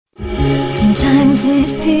Sometimes it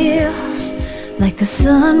feels like the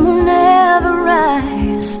sun will never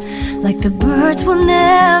rise, like the birds will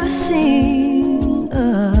never sing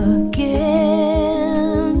again.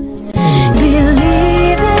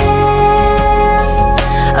 Believe in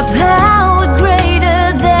a power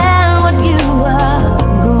greater than what you are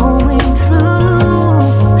going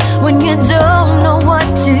through. When you don't know what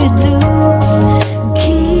to do,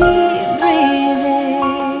 keep breathing.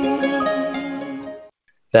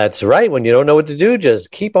 That's right. When you don't know what to do, just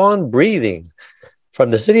keep on breathing.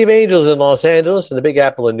 From the City of Angels in Los Angeles and the Big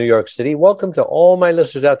Apple in New York City, welcome to all my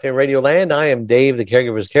listeners out there in Radio Land. I am Dave, the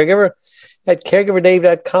caregiver's caregiver, at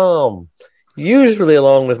caregiverdave.com, usually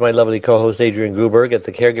along with my lovely co-host Adrian Gruberg at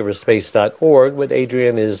thecaregiverspace.org, but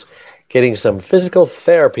Adrian is getting some physical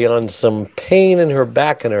therapy on some pain in her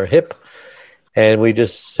back and her hip, and we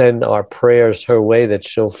just send our prayers her way that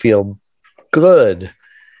she'll feel good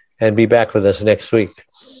and be back with us next week.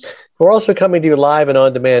 We're also coming to you live and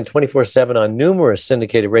on demand 24/7 on numerous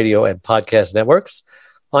syndicated radio and podcast networks,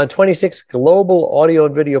 on 26 global audio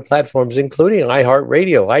and video platforms, including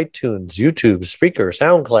iHeartRadio, iTunes, YouTube, Spreaker,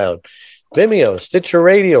 SoundCloud, Vimeo, Stitcher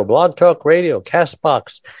Radio, Blog Talk Radio,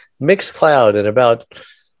 CastBox, Mixcloud, and about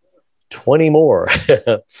 20 more.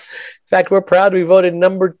 In fact, we're proud to be voted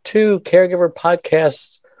number 2 caregiver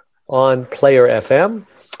podcast on Player FM.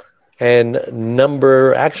 And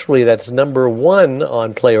that's number 1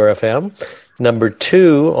 on Player FM, number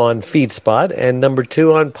 2 on FeedSpot, and number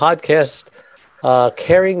 2 on podcast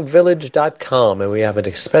caringvillage.com. And we have an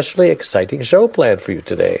especially exciting show planned for you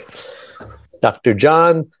today. Dr.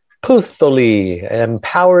 John Poothullil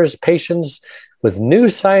empowers patients with new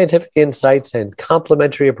scientific insights and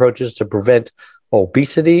complementary approaches to prevent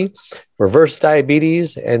obesity, reverse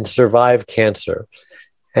diabetes, and survive cancer.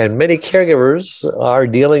 And many caregivers are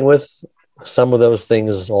dealing with some of those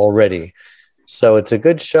things already. So it's a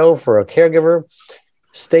good show for a caregiver.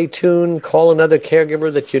 Stay tuned. Call another caregiver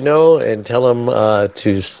that you know and tell them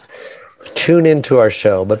to tune into our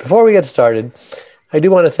show. But before we get started, I do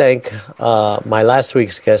want to thank my last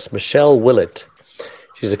week's guest, Michelle Willett.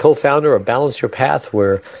 She's a co-founder of Balance Your Path,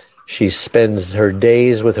 where she spends her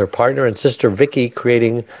days with her partner and sister, Vicky,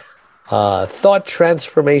 creating thought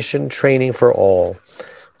transformation training for all.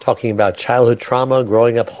 Talking about childhood trauma,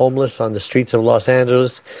 growing up homeless on the streets of Los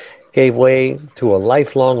Angeles, gave way to a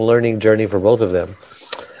lifelong learning journey for both of them.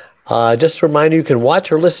 Just a reminder, you can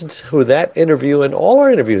watch or listen to that interview and all our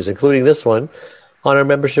interviews, including this one, on our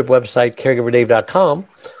membership website, caregiverdave.com,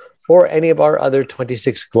 or any of our other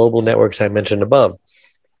 26 global networks I mentioned above.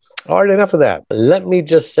 All right, enough of that. Let me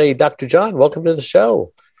just say, Dr. John, welcome to the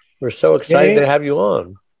show. We're so excited to have you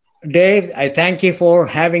on. Dave, I thank you for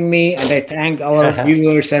having me, and I thank our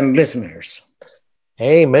viewers and listeners.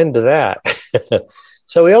 Amen to that.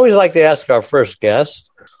 So we always like to ask our first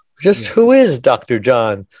guest, just who is Dr.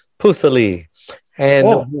 John Poothullil,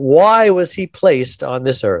 and why was he placed on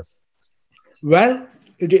this earth? Well,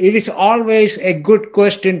 it is always a good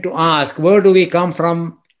question to ask. Where do we come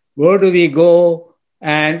from? Where do we go?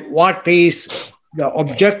 And what is the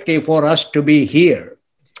objective for us to be here?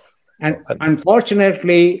 And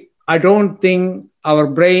unfortunately, I don't think our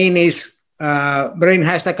brain has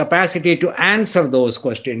the capacity to answer those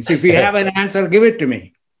questions. If you have an answer, give it to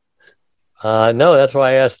me. No, that's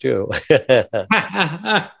why I asked you.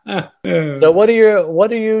 So what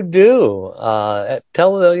do you do?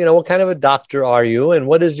 Tell what kind of a doctor are you, and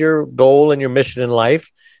what is your goal and your mission in life?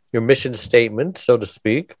 Your mission statement, so to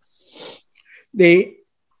speak.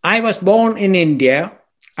 I was born in India.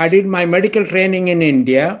 I did my medical training in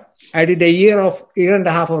India. I did a year and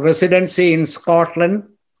a half of residency in Scotland.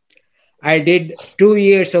 I did 2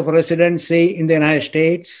 years of residency in the United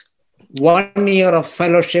States, 1 year of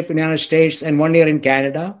fellowship in the United States, and 1 year in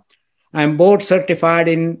Canada. I'm board certified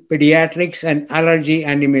in pediatrics and allergy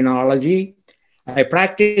and immunology. I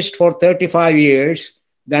practiced for 35 years,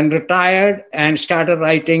 then retired and started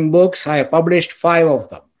writing books. I published 5 of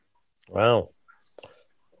them. Wow.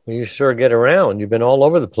 Well, you sure get around. You've been all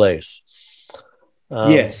over the place.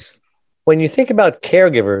 Yes. When you think about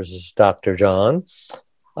caregivers, Dr. John,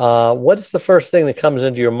 what's the first thing that comes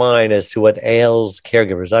into your mind as to what ails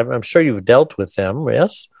caregivers? I'm sure you've dealt with them,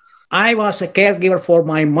 yes? I was a caregiver for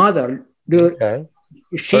my mother. Okay.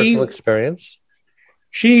 Personal experience.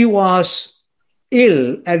 She was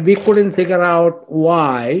ill and we couldn't figure out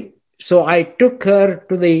why. So I took her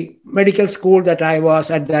to the medical school that I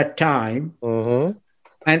was at that time. Mm-hmm.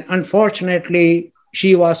 And unfortunately,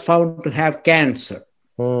 she was found to have cancer.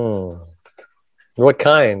 What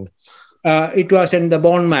kind? It was in the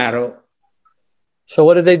bone marrow. So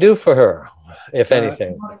what did they do for her, if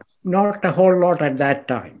anything? Not a whole lot at that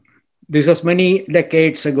time. This was many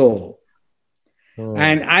decades ago.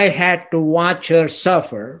 And I had to watch her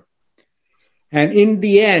suffer. And in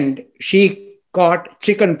the end, she caught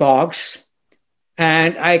chicken pox,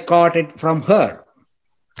 and I caught it from her.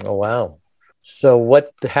 Oh, wow. So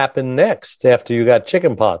what happened next after you got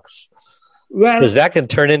chicken pox? Well, because that can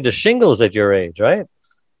turn into shingles at your age, right?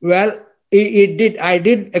 Well, it did. I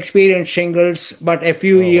did experience shingles, but a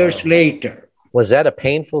few years later. Was that a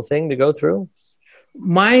painful thing to go through?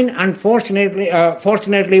 Mine,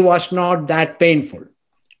 fortunately, was not that painful.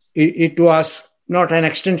 It was not an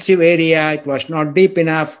extensive area. It was not deep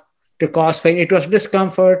enough to cause pain. It was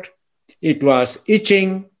discomfort. It was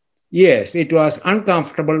itching. Yes, it was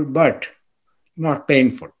uncomfortable, but not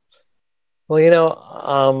painful.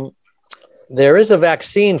 Well, there is a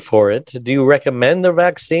vaccine for it. Do you recommend the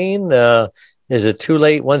vaccine? Is it too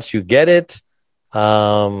late once you get it?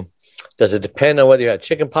 Does it depend on whether you had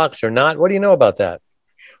chickenpox or not? What do you know about that?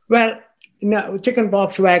 Well,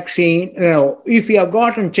 chickenpox vaccine, if you have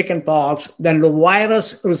gotten chickenpox, then the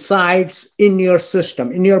virus resides in your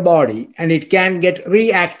system, in your body, and it can get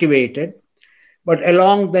reactivated, but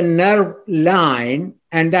along the nerve line,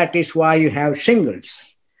 and that is why you have shingles.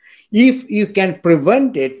 If you can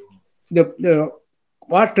prevent it,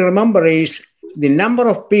 what to remember is the number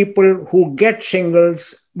of people who get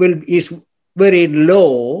shingles is very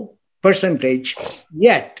low percentage,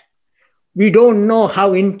 yet we don't know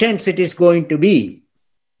how intense it is going to be.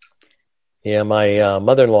 Yeah, my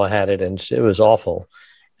mother-in-law had it, and it was awful.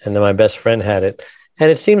 And then my best friend had it. And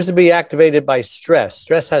it seems to be activated by stress.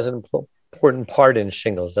 Stress has an important part in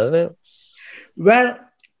shingles, doesn't it? Well,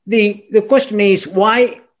 the question is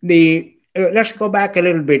why let's go back a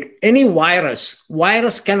little bit. Any virus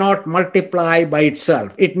cannot multiply by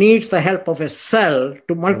itself. It needs the help of a cell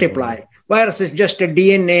to multiply. Virus is just a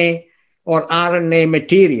DNA or RNA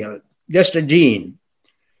material, just a gene.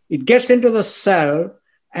 It gets into the cell,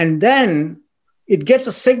 and then it gets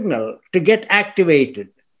a signal to get activated.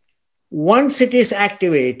 Once it is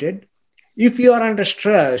activated, if you are under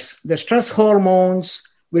stress, the stress hormones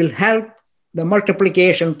will help the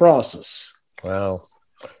multiplication process. Wow.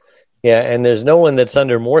 Yeah, and there's no one that's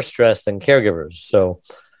under more stress than caregivers. So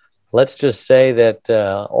let's just say that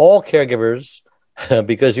all caregivers,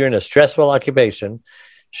 because you're in a stressful occupation,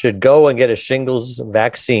 should go and get a shingles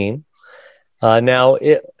vaccine. Now,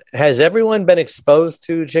 has everyone been exposed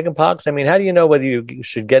to chickenpox? I mean, how do you know whether you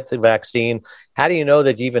should get the vaccine? How do you know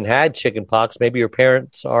that you even had chickenpox? Maybe your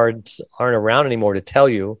parents aren't around anymore to tell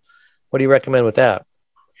you. What do you recommend with that?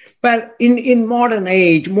 Well, in modern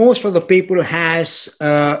age, most of the people has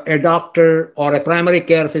a doctor or a primary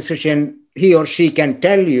care physician. He or she can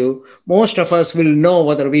tell you. Most of us will know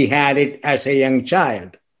whether we had it as a young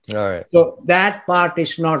child. All right. So that part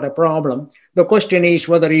is not a problem. The question is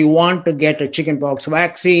whether you want to get a chickenpox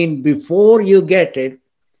vaccine before you get it,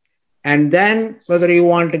 and then whether you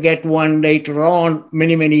want to get one later on,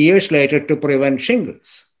 many, many years later, to prevent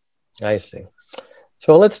shingles. I see.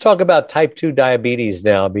 So let's talk about type 2 diabetes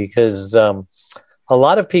now, because a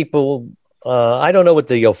lot of people, I don't know what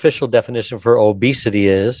the official definition for obesity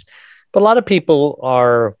is, but a lot of people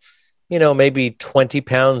are, maybe 20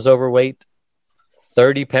 pounds overweight,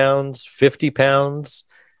 30 pounds, 50 pounds.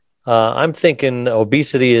 I'm thinking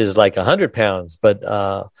obesity is like 100 pounds, but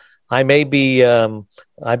I may be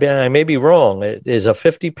wrong. Is a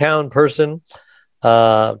 50-pound person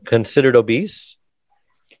considered obese?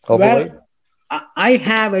 Overweight? Well, I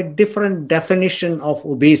have a different definition of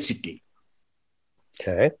obesity.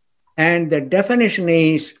 Okay. And the definition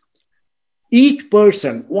is each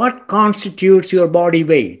person, what constitutes your body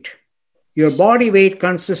weight? Your body weight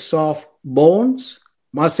consists of bones,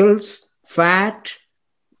 muscles, fat,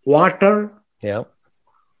 water,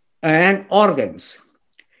 and organs.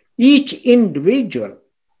 Each individual,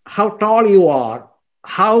 how tall you are,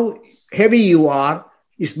 how heavy you are,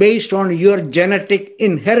 is based on your genetic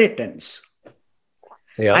inheritance.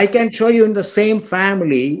 Yeah. I can show you in the same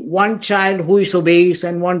family one child who is obese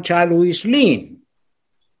and one child who is lean.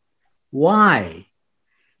 Why?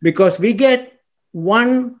 Because we get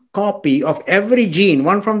one copy of every gene,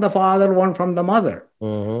 one from the father, one from the mother.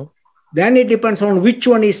 Mm-hmm. Then it depends on which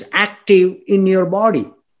one is active in your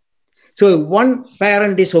body. So if one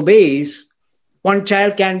parent is obese, one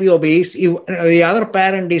child can be obese. If the other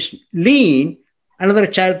parent is lean, another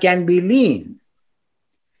child can be lean.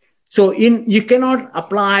 So you cannot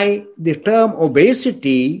apply the term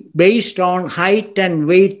obesity based on height and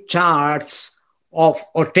weight charts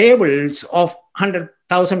or tables of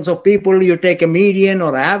thousands of people. You take a median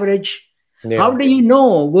or average. Yeah. How do you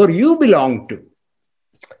know where you belong to?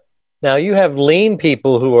 Now, you have lean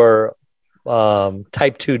people who are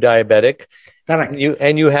type 2 diabetic, Correct.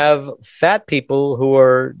 You have fat people who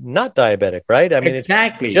are not diabetic, right? I mean,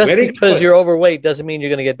 Exactly. It's just Very because good. you're overweight doesn't mean you're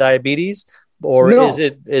going to get diabetes, or No.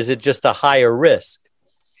 is it just a higher risk?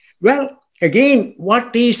 Well, again,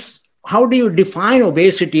 how do you define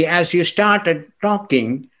obesity as you started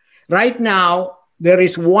talking? Right now, there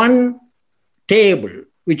is one table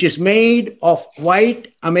which is made of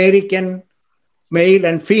white American male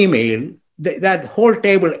and female. That whole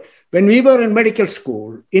table, when we were in medical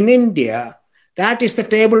school in India, that is the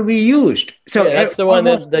table we used. So that's the one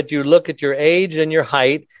that you look at your age and your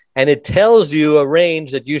height, and it tells you a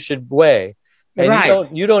range that you should weigh. And right.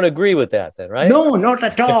 you don't agree with that then, right? No, not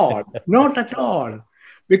at all. Not at all.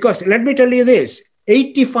 Because let me tell you this,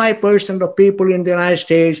 85% of people in the United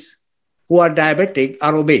States who are diabetic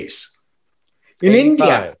are obese. In 85.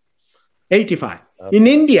 India, 85. Okay. In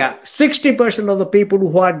India, 60% of the people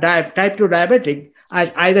who are type 2 diabetic are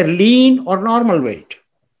either lean or normal weight.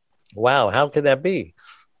 Wow, how could that be?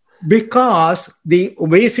 Because the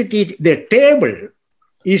obesity, the table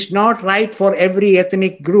is not right for every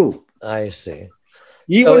ethnic group. I see.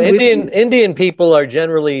 Even so Indian people are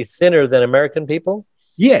generally thinner than American people?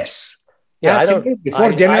 Yes. Yeah, absolutely.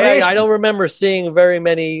 I don't remember seeing very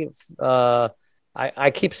many.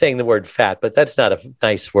 I keep saying the word fat, but that's not a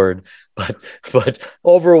nice word. But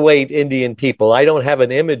overweight Indian people, I don't have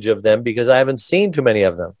an image of them because I haven't seen too many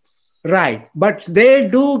of them. Right. But they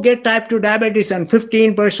do get type 2 diabetes, and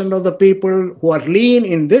 15% of the people who are lean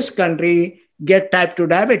in this country get type 2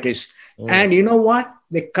 diabetes. And you know what?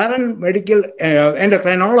 The current medical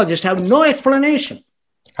endocrinologists have no explanation.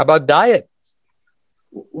 How about diet?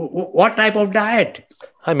 What type of diet?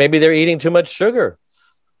 Maybe they're eating too much sugar.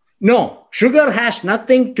 No, sugar has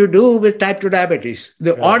nothing to do with type 2 diabetes.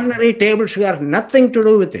 The ordinary table sugar has nothing to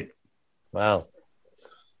do with it. Wow.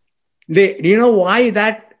 You know why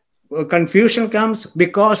that confusion comes?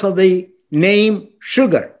 Because of the name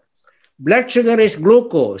sugar. Blood sugar is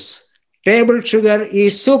glucose. Table sugar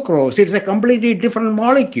is sucrose. It's a completely different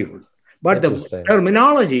molecule. But the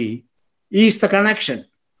terminology is the connection.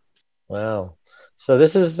 Wow. So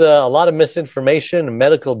this is a lot of misinformation,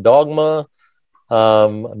 medical dogma,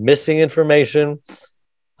 missing information.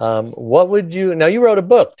 Now you wrote a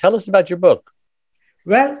book. Tell us about your book.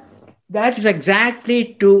 Well, that is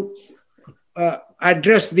exactly to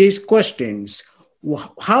address these questions.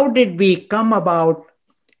 How did we come about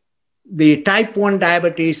the type 1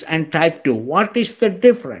 diabetes and type 2? What is the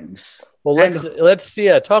difference? Well, let's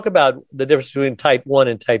talk about the difference between type 1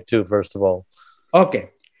 and type 2, first of all.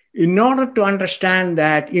 Okay. In order to understand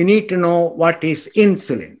that, you need to know what is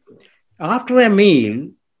insulin. After a meal,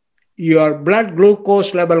 your blood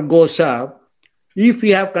glucose level goes up if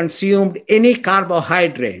you have consumed any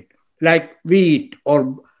carbohydrate like wheat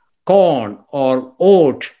or corn or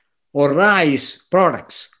oat or rice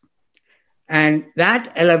products. And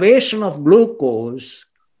that elevation of glucose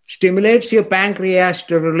stimulates your pancreas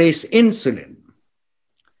to release insulin.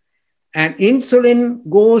 And insulin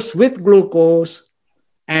goes with glucose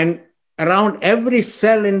and around every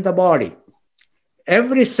cell in the body.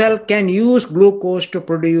 Every cell can use glucose to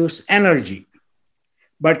produce energy.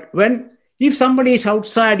 But if somebody is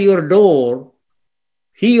outside your door,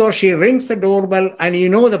 he or she rings the doorbell and you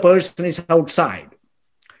know the person is outside.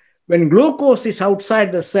 When glucose is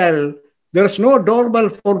outside the cell, there's no doorbell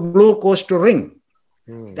for glucose to ring.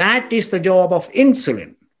 That is the job of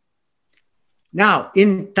insulin. Now,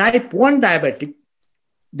 in type 1 diabetic,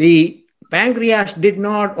 the pancreas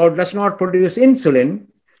does not produce insulin.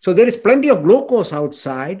 So there is plenty of glucose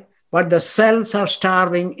outside, but the cells are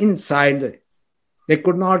starving inside. They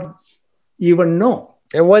could not even know.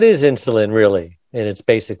 And what is insulin really in its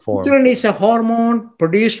basic form? Insulin is a hormone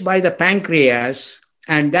produced by the pancreas,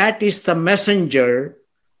 and that is the messenger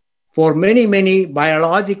for many, many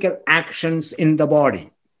biological actions in the body.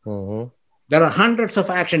 Mm-hmm. There are hundreds of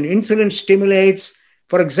actions. Insulin stimulates,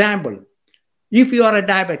 for example, if you are a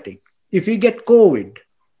diabetic, if you get COVID,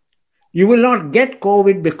 you will not get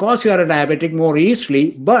COVID because you are a diabetic more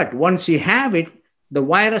easily, but once you have it, the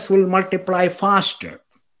virus will multiply faster.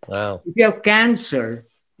 Wow. If you have cancer,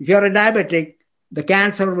 if you are a diabetic, the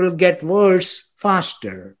cancer will get worse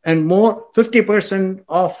faster, and 50%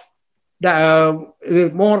 of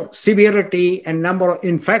the more severity and number of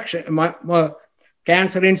infection,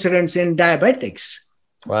 cancer incidents in diabetics.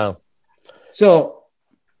 Wow. So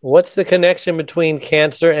what's the connection between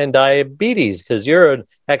cancer and diabetes? Because you're an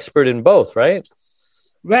expert in both, right?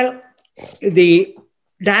 Well, the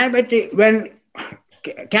diabetic, when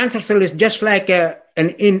cancer cell is just like let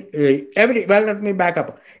me back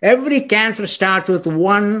up. Every cancer starts with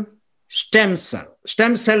one stem cell.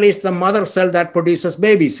 Stem cell is the mother cell that produces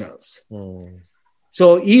baby cells.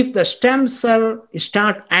 So if the stem cell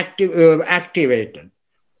start activated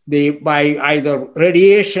by either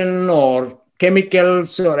radiation or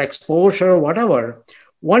chemicals or exposure, whatever,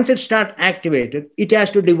 once it starts activated, it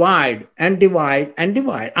has to divide and divide and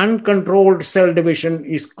divide. Uncontrolled cell division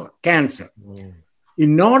is cancer.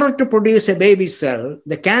 In order to produce a baby cell,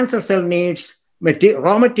 the cancer cell needs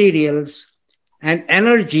raw materials and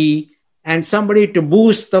energy and somebody to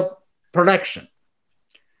boost the production.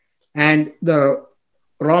 And the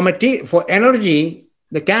raw material for energy,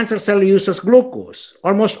 the cancer cell uses glucose.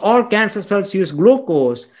 Almost all cancer cells use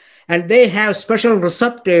glucose, and they have special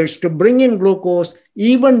receptors to bring in glucose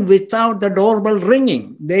even without the doorbell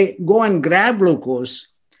ringing. They go and grab glucose,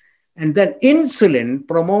 and then insulin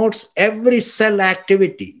promotes every cell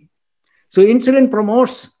activity. So insulin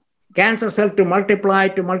promotes cancer cell to multiply.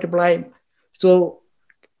 So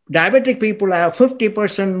diabetic people have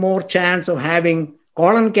 50% more chance of having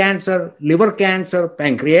colon cancer, liver cancer,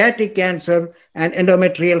 pancreatic cancer, and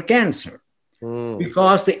endometrial cancer.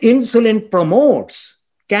 Because the insulin promotes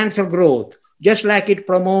cancer growth, just like it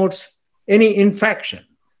promotes any infection.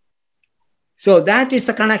 So that is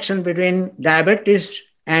the connection between diabetes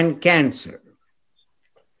and cancer.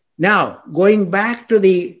 Now, going back to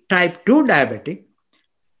the type 2 diabetic,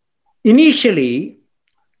 initially,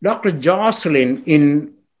 Dr. Jocelyn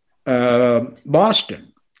in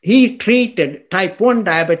Boston, he treated type 1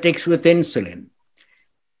 diabetics with insulin.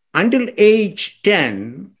 Until age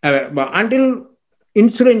 10, until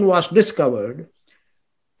insulin was discovered,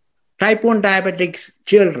 type 1 diabetics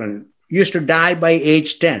children used to die by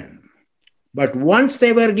age 10. But once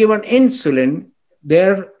they were given insulin,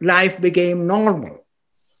 their life became normal.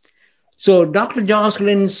 So Dr.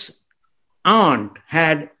 Jocelyn's aunt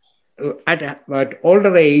had, at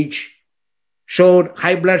older age, showed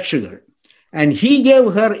high blood sugar. And he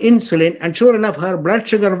gave her insulin, and sure enough, her blood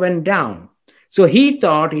sugar went down. So he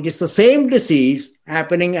thought it is the same disease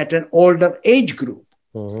happening at an older age group.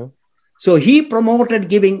 So he promoted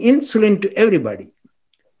giving insulin to everybody.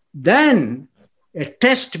 Then a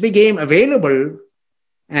test became available,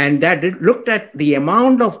 and that looked at the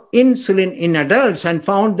amount of insulin in adults and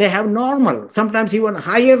found they have normal, sometimes even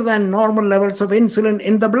higher than normal levels of insulin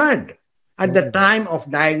in the blood at the time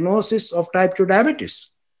of diagnosis of type 2 diabetes.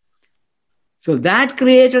 So that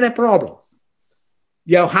created a problem.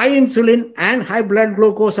 You have high insulin and high blood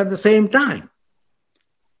glucose at the same time.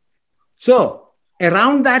 So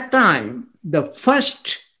around that time, the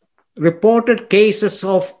first reported cases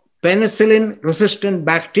of penicillin-resistant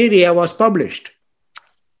bacteria was published.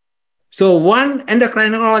 So one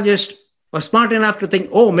endocrinologist was smart enough to think,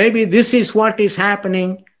 oh, maybe this is what is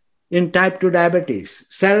happening in type 2 diabetes.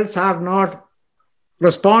 Cells are not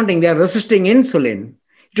responding, they're resisting insulin.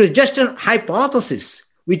 It was just a hypothesis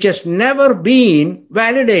which has never been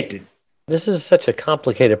validated. This is such a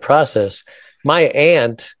complicated process. My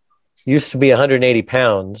aunt used to be 180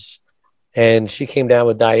 pounds, and she came down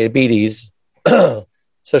with diabetes.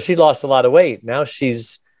 So she lost a lot of weight. Now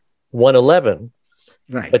she's 111,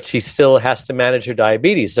 right? But she still has to manage her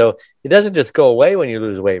diabetes. So it doesn't just go away when you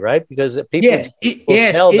lose weight, right? Because people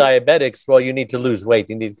tell diabetics, well, you need to lose weight.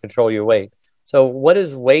 You need to control your weight. So what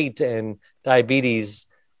is weight and diabetes?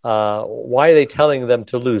 Why are they telling them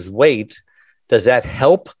to lose weight? Does that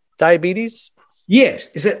help diabetes? Yes,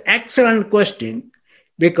 it's an excellent question,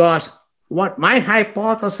 because what my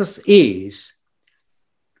hypothesis is,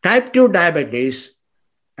 type 2 diabetes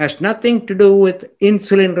has nothing to do with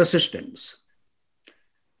insulin resistance.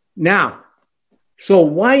 Now, so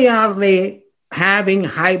why are they having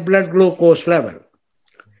high blood glucose level?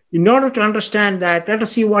 In order to understand that, let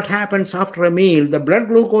us see what happens after a meal. The blood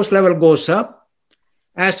glucose level goes up.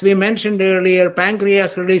 As we mentioned earlier,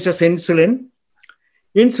 pancreas releases insulin.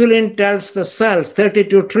 Insulin tells the cells,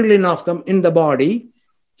 32 trillion of them in the body,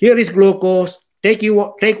 here is glucose, take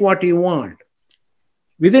what you want.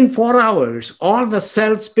 Within 4 hours, all the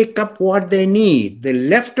cells pick up what they need. The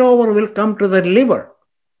leftover will come to the liver.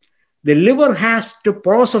 The liver has to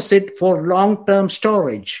process it for long-term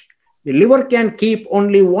storage. The liver can keep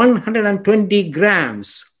only 120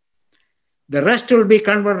 grams. The rest will be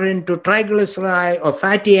converted into triglyceride or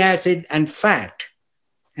fatty acid and fat.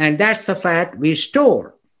 And that's the fat we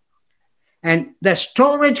store. And the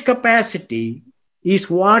storage capacity is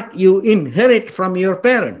what you inherit from your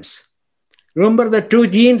parents. Remember the 2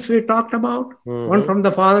 genes we talked about? One from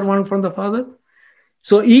the father, one from the father.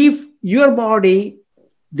 So if your body,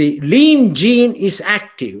 the lean gene is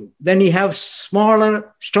active, then you have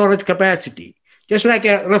smaller storage capacity. Just like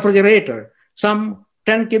a refrigerator, some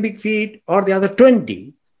 10 cubic feet or the other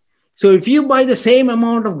 20. So if you buy the same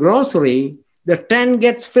amount of grocery, the 10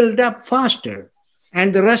 gets filled up faster.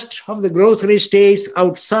 and the rest of the grocery stays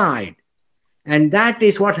outside. And that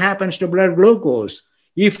is what happens to blood glucose.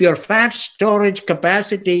 If your fat storage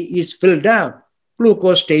capacity is filled up,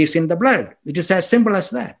 glucose stays in the blood. It is as simple as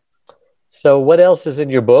that. So what else is in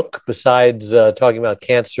your book besides talking about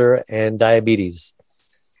cancer and diabetes?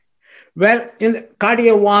 Well, in the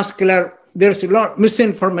cardiovascular, there's a lot of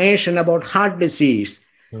misinformation about heart disease.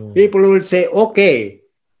 People will say, okay,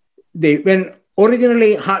 when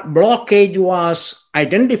originally heart blockage was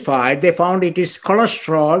identified, they found it is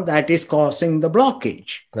cholesterol that is causing the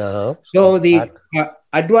blockage. Uh-huh. So the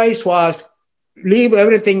advice was leave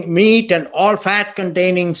everything, meat and all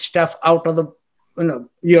fat-containing stuff out of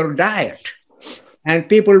your diet. And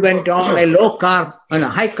people went on a low-carb and a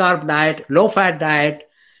high-carb diet, low-fat diet.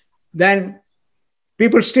 Then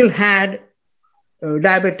people still had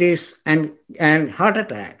diabetes and heart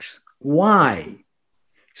attacks. Why?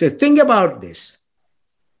 So think about this.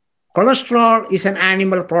 Cholesterol is an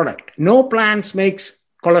animal product. No plants makes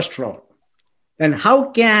cholesterol. Then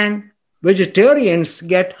how can vegetarians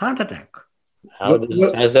get heart attack? How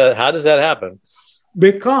does that happen?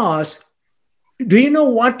 Because do you know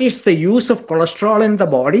what is the use of cholesterol in the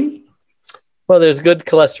body? Well, there's good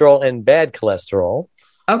cholesterol and bad cholesterol.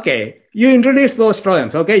 Okay, you introduce those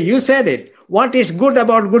terms. Okay, you said it. What is good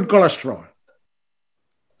about good cholesterol?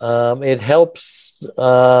 It helps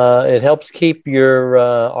keep your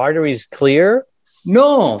arteries clear.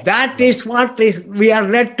 No, that is what we are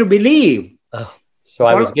led to believe. Oh, so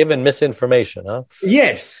I was given misinformation, huh?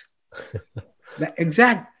 Yes,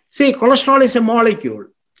 exact. See, cholesterol is a molecule.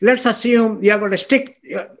 Let's assume you have got a stick.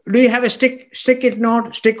 Do you have a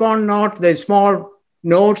stick-on note, the small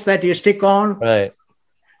notes that you stick on? Right.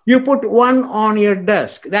 You put one on your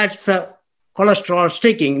desk. That's the cholesterol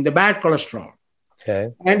sticking, the bad cholesterol.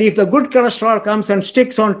 Okay. And if the good cholesterol comes and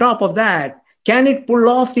sticks on top of that, can it pull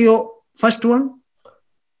off the first one?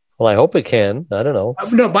 Well, I hope it can. I don't know.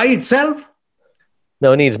 No, by itself?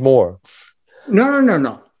 No, it needs more.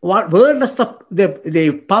 No. Where does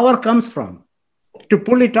the power comes from to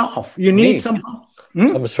pull it off? You need some power.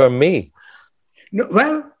 Comes from me. No,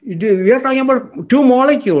 well, we are talking about two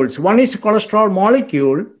molecules. One is a cholesterol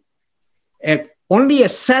molecule. Only a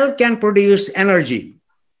cell can produce energy.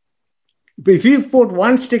 If you put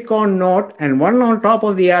one stick-on note and one on top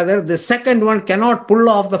of the other, the second one cannot pull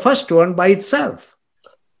off the first one by itself.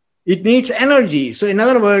 It needs energy. So in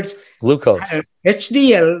other words, glucose,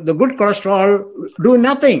 HDL, the good cholesterol, do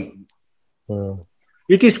nothing.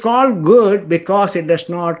 It is called good because it does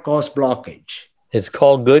not cause blockage. It's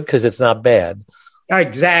called good because it's not bad.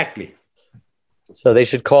 Exactly. So they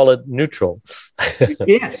should call it neutral.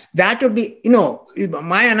 Yes, that would be,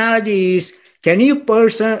 my analogy is, can you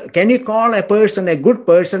call a person a good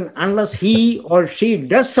person unless he or she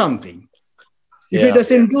does something? If he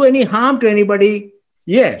doesn't do any harm to anybody,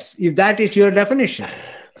 yes, if that is your definition.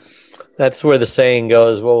 That's where the saying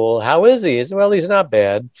goes, well, how is he? Well, he's not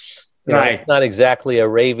bad. It's not exactly a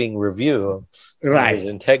raving review of his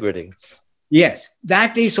integrity. Yes,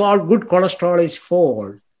 that is all good cholesterol is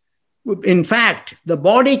for. In fact, the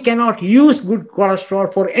body cannot use good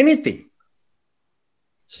cholesterol for anything.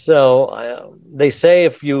 So they say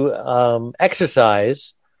if you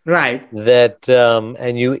exercise, that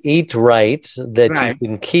and you eat right, that you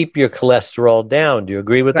can keep your cholesterol down. Do you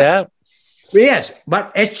agree with that? Yes,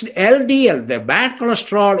 but LDL, the bad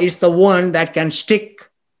cholesterol, is the one that can stick.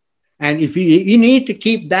 And if you need to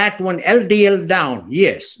keep that one LDL down,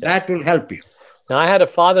 yes, that will help you. Now, I had a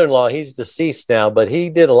father-in-law, he's deceased now, but he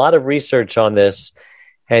did a lot of research on this.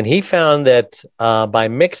 And he found that by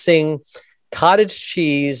mixing cottage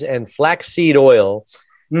cheese and flaxseed oil,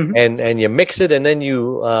 and you mix it, and then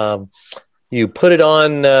you put it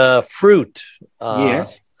on fruit,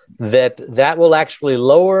 that will actually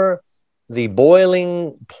lower the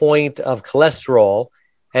boiling point of cholesterol,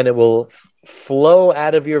 and it will flow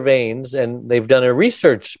out of your veins. And they've done a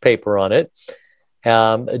research paper on it.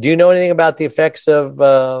 Do you know anything about the effects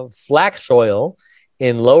of flax oil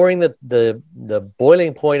in lowering the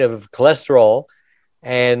boiling point of cholesterol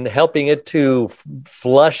and helping it to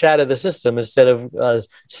flush out of the system instead of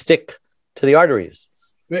stick to the arteries?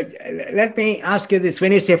 Let me ask you this.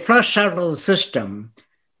 When you say flush out of the system,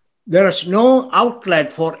 there is no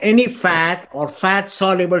outlet for any fat or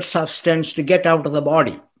fat-soluble substance to get out of the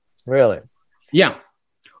body. Really? Yeah.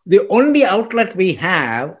 The only outlet we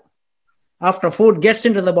have after food gets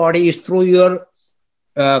into the body is through your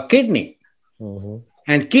kidney.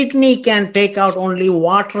 And kidney can take out only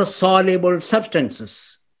water-soluble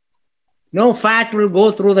substances. No fat will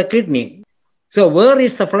go through the kidney. So where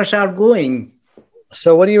is the flush out going?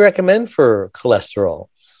 So what do you recommend for cholesterol?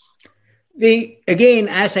 Again,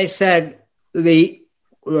 as I said, the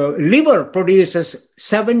liver produces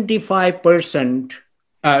 25%,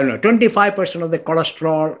 25% of the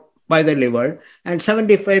cholesterol by the liver, and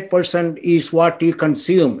 75% is what you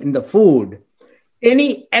consume in the food.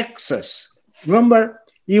 Any excess, remember,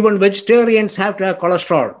 even vegetarians have to have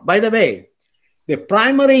cholesterol. By the way, the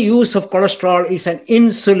primary use of cholesterol is an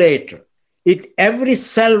insulator. Every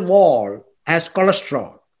cell wall has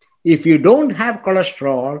cholesterol. If you don't have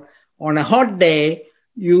cholesterol, on a hot day,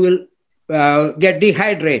 you will get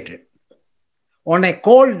dehydrated. On a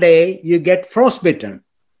cold day, you get frostbitten.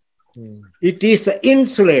 It is the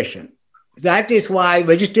insulation. That is why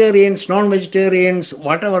vegetarians, non-vegetarians,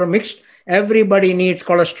 whatever mixed, everybody needs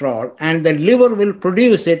cholesterol, and the liver will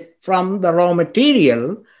produce it from the raw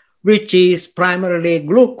material, which is primarily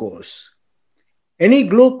glucose. Any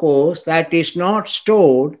glucose that is not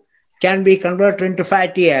stored can be converted into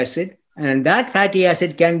fatty acid, and that fatty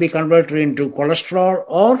acid can be converted into cholesterol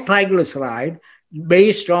or triglyceride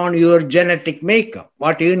based on your genetic makeup,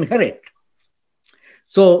 what you inherit.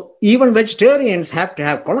 So even vegetarians have to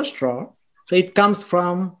have cholesterol. So it comes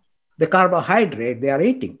from the carbohydrate they are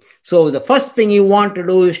eating. So the first thing you want to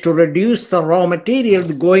do is to reduce the raw material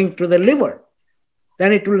going to the liver.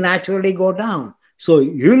 Then it will naturally go down. So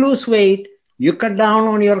you lose weight, you cut down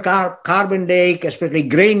on your carb intake, especially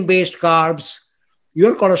grain-based carbs,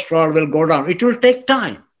 your cholesterol will go down. It will take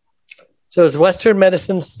time. So is Western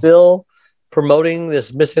medicine still promoting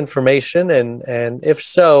this misinformation? And if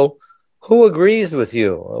so, who agrees with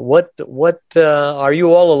you? What are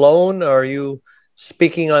you all alone? Are you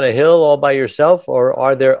speaking on a hill all by yourself? Or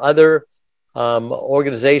are there other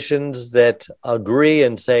organizations that agree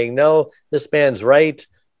and saying, no, this man's right.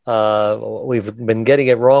 We've been getting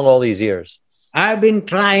it wrong all these years. I've been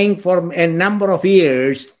trying for a number of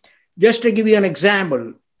years. Just to give you an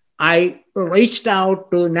example, I reached out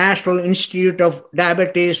to National Institute of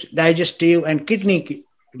Diabetes, Digestive and Kidney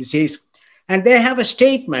Disease, and they have a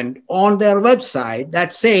statement on their website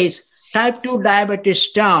that says type 2 diabetes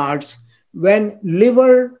starts when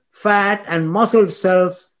liver, fat, and muscle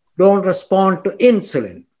cells don't respond to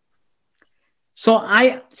insulin. So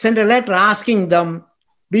I sent a letter asking them,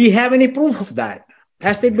 do you have any proof of that?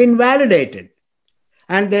 Has it been validated?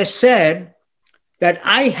 And they said that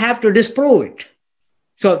I have to disprove it.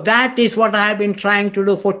 So that is what I have been trying to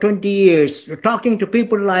do for 20 years, talking to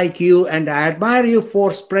people like you, and I admire you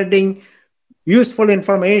for spreading useful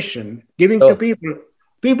information, giving to people.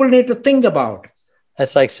 People need to think about.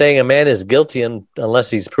 That's like saying a man is guilty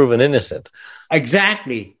unless he's proven innocent.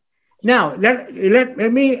 Exactly. Now,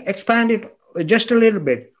 let me expand it just a little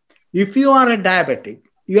bit. If you are a diabetic,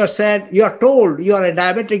 you are told you are a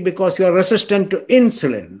diabetic because you are resistant to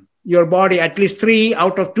insulin. Your body, at least 3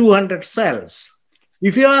 out of 200 cells.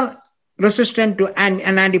 If you are resistant to an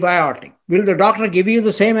antibiotic, will the doctor give you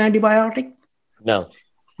the same antibiotic? No.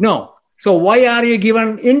 No. So why are you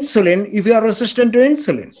given insulin if you are resistant to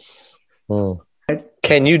insulin?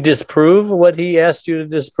 Can you disprove what he asked you to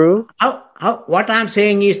disprove? What I'm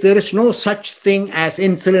saying is there is no such thing as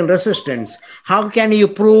insulin resistance. How can you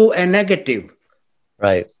prove a negative?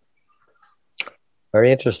 Right.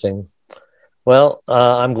 Very interesting. Well,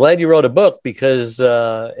 I'm glad you wrote a book because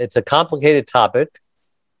it's a complicated topic,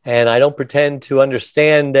 and I don't pretend to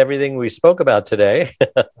understand everything we spoke about today.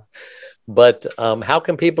 But how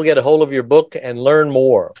can people get a hold of your book and learn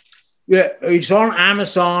more? Yeah, it's on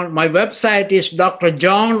Amazon. My website is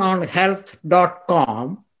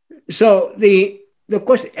drjohnonhealth.com. So the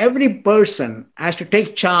question, every person has to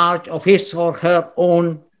take charge of his or her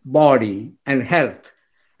own body and health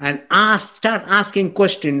and start asking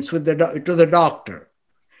questions to the doctor.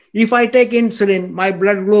 If I take insulin, my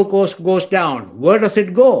blood glucose goes down. Where does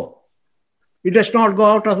it go? It does not go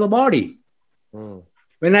out of the body.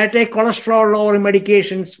 When I take cholesterol lowering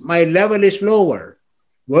medications, my level is lower.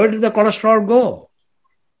 Where did the cholesterol go?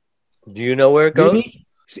 Do you know where it goes?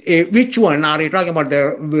 Which one are you talking about?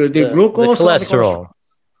 The glucose? The cholesterol.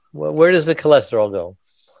 Where does the cholesterol go?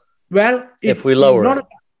 Well, if we lower it.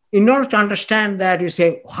 In order to understand that, you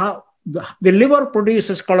say how the liver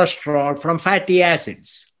produces cholesterol from fatty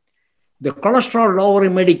acids. The cholesterol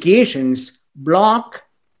lowering medications block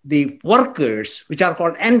the workers, which are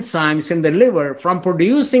called enzymes in the liver, from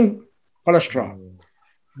producing cholesterol.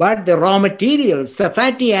 But the raw materials, the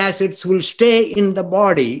fatty acids, will stay in the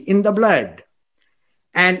body, in the blood.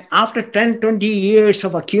 And after 10, 20 years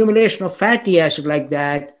of accumulation of fatty acid like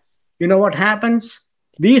that, you know what happens?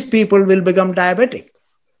 These people will become diabetic.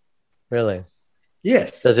 Really?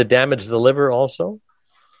 Yes. Does it damage the liver also?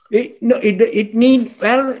 Depending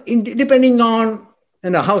on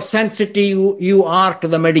how sensitive you are to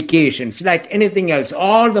the medications, like anything else,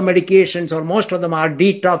 all the medications or most of them are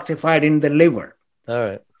detoxified in the liver. All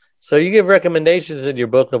right. So you give recommendations in your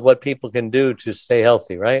book of what people can do to stay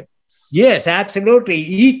healthy, right? Yes, absolutely.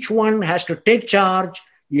 Each one has to take charge.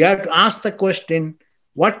 You have to ask the question,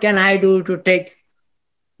 what can I do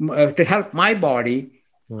to help my body?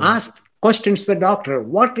 Ask questions to the doctor.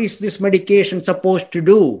 What is this medication supposed to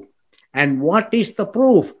do? And what is the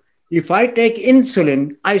proof? If I take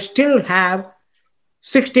insulin, I still have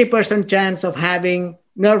 60% chance of having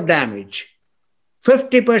nerve damage,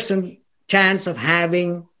 50% chance of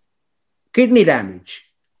having kidney damage,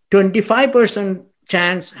 25%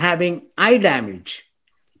 chance having eye damage,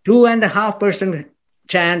 2.5%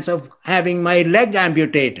 chance of having my leg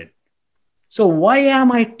amputated. So why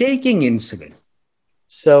am I taking insulin?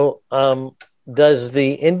 So does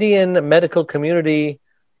the Indian medical community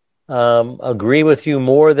agree with you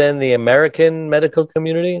more than the American medical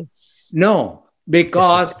community? No,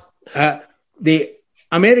 because the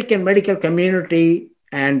American medical community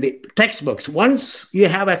and the textbooks, once you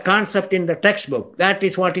have a concept in the textbook, that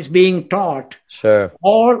is what is being taught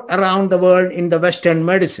all around the world in the Western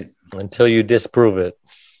medicine. Until you disprove it.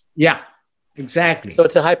 Yeah, exactly. So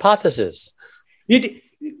it's a hypothesis.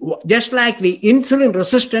 Just like the insulin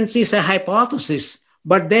resistance is a hypothesis,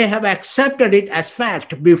 but they have accepted it as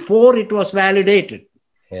fact before it was validated.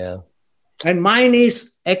 Yeah. And mine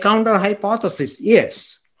is a counter hypothesis,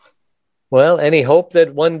 yes. Well, any hope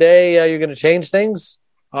that one day you're going to change things?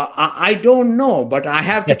 I don't know, but I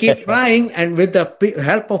have to keep trying. And with the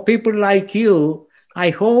help of people like you, I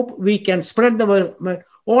hope we can spread the word.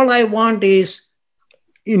 All I want is,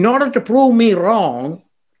 in order to prove me wrong,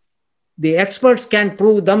 the experts can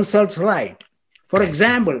prove themselves right. For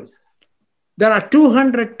example, there are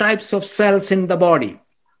 200 types of cells in the body,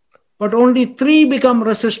 but only 3 become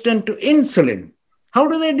resistant to insulin. How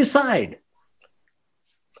do they decide?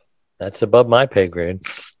 That's above my pay grade.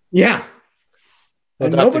 Yeah. Well,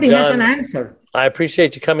 and nobody has an answer. I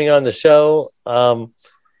appreciate you coming on the show.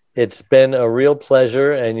 It's been a real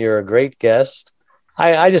pleasure, and you're a great guest.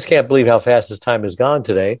 I just can't believe how fast this time has gone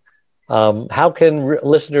today. How can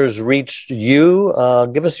listeners reach you?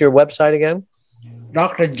 Give us your website again.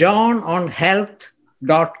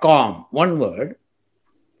 drjohnonhealth.com. One word.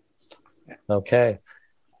 Okay.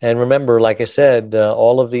 And remember, like I said,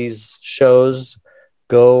 all of these shows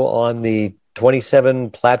go on the 27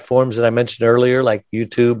 platforms that I mentioned earlier, like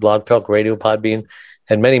YouTube, Blog Talk Radio, Podbean,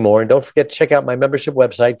 and many more. And don't forget to check out my membership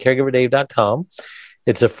website, caregiverdave.com.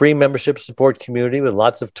 It's a free membership support community with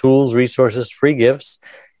lots of tools, resources, free gifts,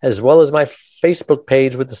 as well as my Facebook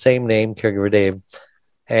page with the same name, Caregiver Dave.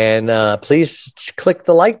 And please click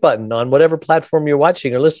the like button on whatever platform you're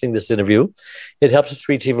watching or listening to this interview. It helps us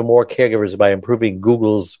reach even more caregivers by improving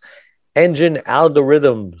Google's engine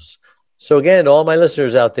algorithms. So again, all my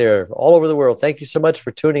listeners out there all over the world, thank you so much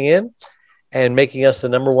for tuning in and making us the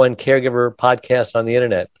 #1 caregiver podcast on the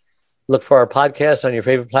internet. Look for our podcast on your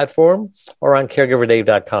favorite platform or on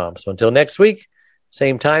caregiverdave.com. So until next week,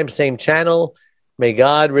 same time, same channel. May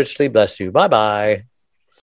God richly bless you. Bye-bye.